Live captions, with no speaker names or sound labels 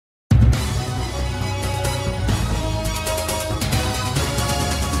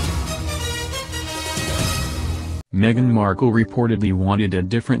Meghan Markle reportedly wanted a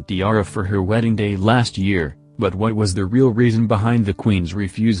different tiara for her wedding day last year, but what was the real reason behind the Queen's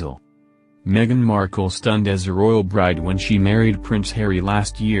refusal? Meghan Markle stunned as a royal bride when she married Prince Harry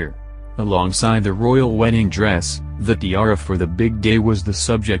last year. Alongside the royal wedding dress, the tiara for the big day was the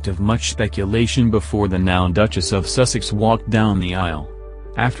subject of much speculation before the now Duchess of Sussex walked down the aisle.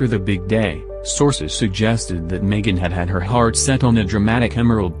 After the big day, sources suggested that Meghan had her heart set on a dramatic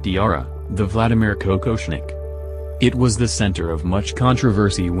emerald tiara, the Vladimir Kokoshnik. It was the center of much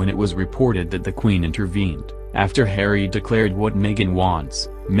controversy when it was reported that the Queen intervened. After Harry declared what Meghan wants,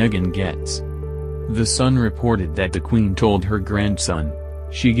 Meghan gets. The Sun reported that the Queen told her grandson,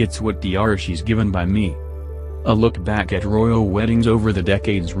 "She gets what tiara she's given by me." A look back at royal weddings over the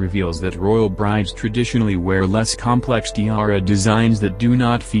decades reveals that royal brides traditionally wear less complex tiara designs that do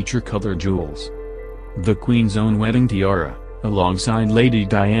not feature colored jewels. The Queen's own wedding tiara, alongside Lady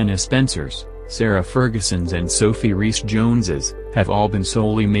Diana Spencer's, Sarah Ferguson's and Sophie Rhys-Jones's, have all been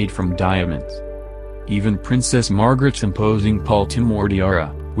solely made from diamonds. Even Princess Margaret's imposing Paul Timor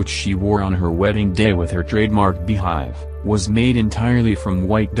tiara, which she wore on her wedding day with her trademark beehive, was made entirely from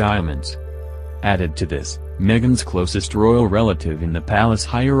white diamonds. Added to this, Meghan's closest royal relative in the palace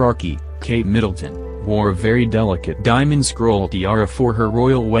hierarchy, Kate Middleton, wore a very delicate diamond scroll tiara for her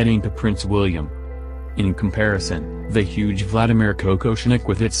royal wedding to Prince William. In comparison, the huge Vladimir Kokoshnik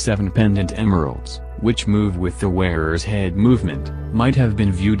with its 7 pendant emeralds, which move with the wearer's head movement, might have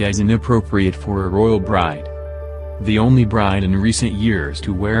been viewed as inappropriate for a royal bride. The only bride in recent years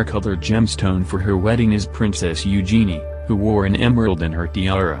to wear a colored gemstone for her wedding is Princess Eugenie, who wore an emerald in her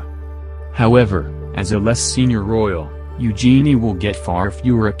tiara. However, as a less senior royal, Eugenie will get far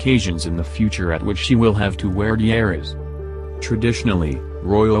fewer occasions in the future at which she will have to wear tiaras. Traditionally,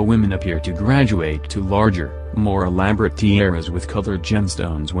 royal women appear to graduate to larger, more elaborate tiaras with colored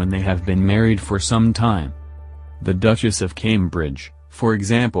gemstones when they have been married for some time. The Duchess of Cambridge, for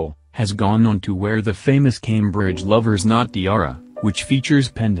example, has gone on to wear the famous Cambridge Lover's Knot tiara, which features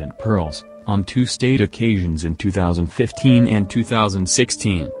pendant pearls, on 2 state occasions in 2015 and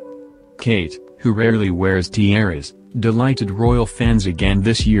 2016. Kate, who rarely wears tiaras, delighted royal fans again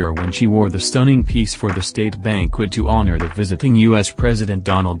this year when she wore the stunning piece for the state banquet to honor the visiting U.S. President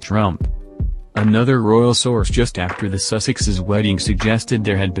Donald Trump. Another royal source just after the Sussexes' wedding suggested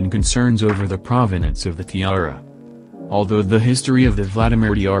there had been concerns over the provenance of the tiara. Although the history of the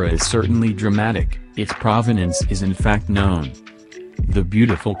Vladimir tiara is certainly dramatic, its provenance is in fact known. The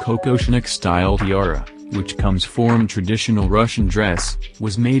beautiful Kokoshnik-style tiara, which comes from traditional Russian dress,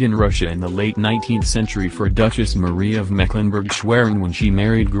 was made in Russia in the late 19th century for Duchess Marie of Mecklenburg-Schwerin when she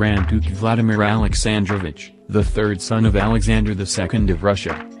married Grand Duke Vladimir Alexandrovich, the third son of Alexander II of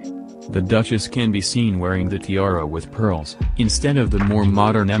Russia. The Duchess can be seen wearing the tiara with pearls, instead of the more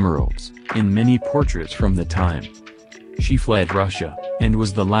modern emeralds, in many portraits from the time. She fled Russia, and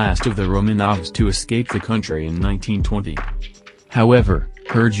was the last of the Romanovs to escape the country in 1920. However,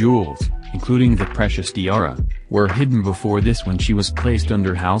 her jewels, including the precious tiara, were hidden before this when she was placed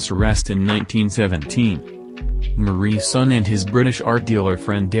under house arrest in 1917. Marie's son and his British art dealer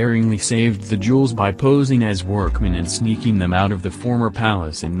friend daringly saved the jewels by posing as workmen and sneaking them out of the former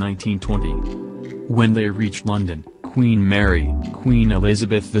palace in 1920. When they reached London, Queen Mary, Queen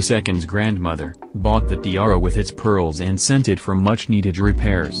Elizabeth II's grandmother, bought the tiara with its pearls and sent it for much-needed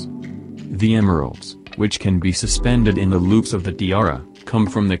repairs. The emeralds, which can be suspended in the loops of the tiara, come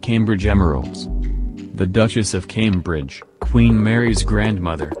from the Cambridge emeralds. The Duchess of Cambridge, Queen Mary's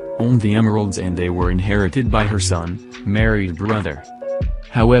grandmother, owned the emeralds and they were inherited by her son, married brother.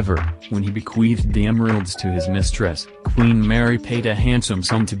 However, when he bequeathed the emeralds to his mistress, Queen Mary paid a handsome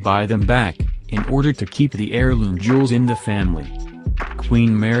sum to buy them back, in order to keep the heirloom jewels in the family.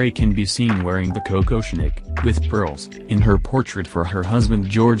 Queen Mary can be seen wearing the Kokoshnik, with pearls, in her portrait for her husband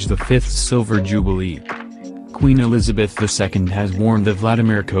George V's Silver Jubilee. Queen Elizabeth II has worn the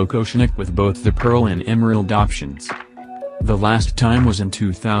Vladimir Kokoshnik with both the pearl and emerald options. The last time was in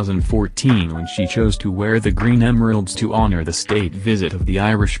 2014 when she chose to wear the green emeralds to honor the state visit of the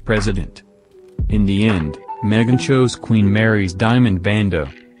Irish president. In the end, Meghan chose Queen Mary's diamond bandeau,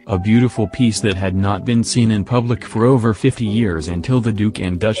 a beautiful piece that had not been seen in public for over 50 years until the Duke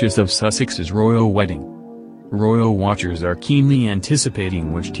and Duchess of Sussex's royal wedding. Royal watchers are keenly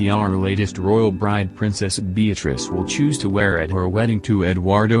anticipating which tiara latest royal bride Princess Beatrice will choose to wear at her wedding to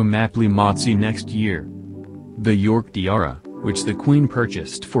Edoardo Mapelli-Mozzi next year. The York tiara, which the Queen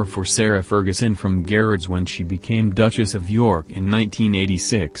purchased for Sarah Ferguson from Garrard's when she became Duchess of York in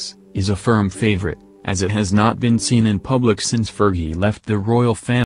 1986, is a firm favorite, as it has not been seen in public since Fergie left the royal family.